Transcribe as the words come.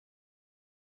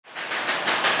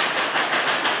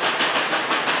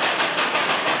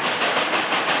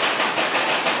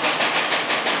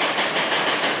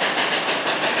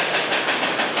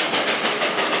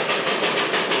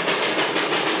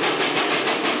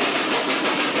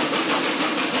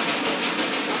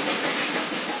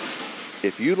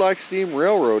If you like steam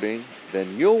railroading,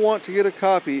 then you'll want to get a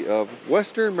copy of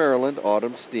Western Maryland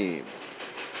Autumn Steam.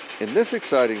 In this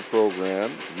exciting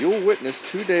program, you'll witness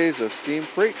 2 days of steam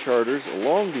freight charters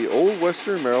along the old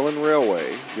Western Maryland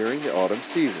Railway during the autumn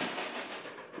season.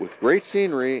 With great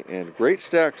scenery and great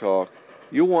stack talk,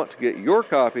 you'll want to get your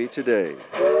copy today.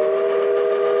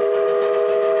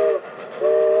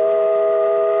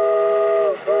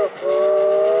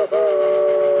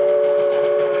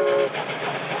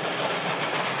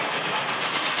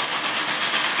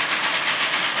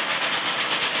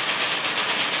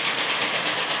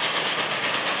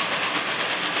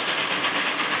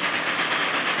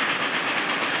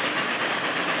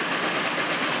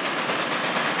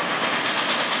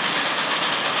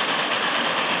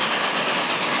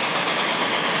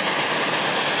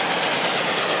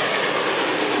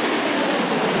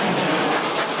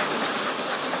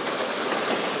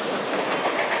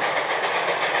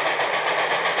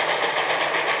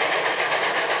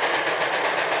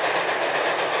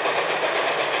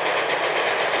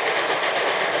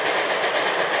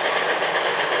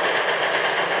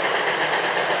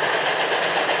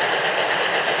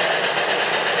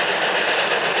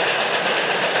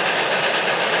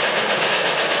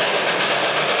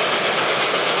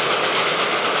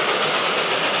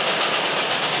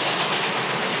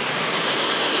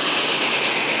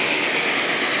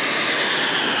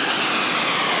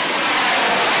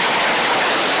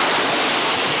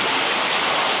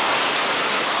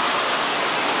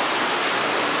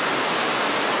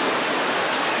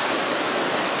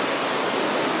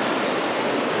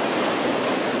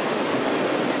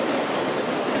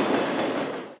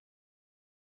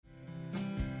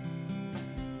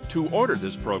 To order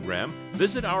this program,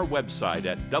 visit our website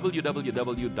at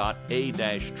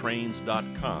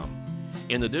www.a-trains.com.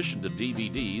 In addition to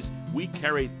DVDs, we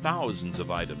carry thousands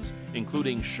of items,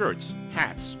 including shirts,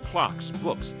 hats, clocks,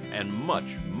 books, and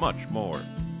much, much more.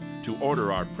 To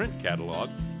order our print catalog,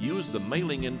 use the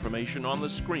mailing information on the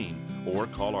screen or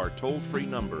call our toll-free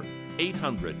number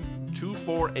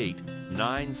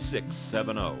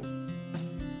 800-248-9670.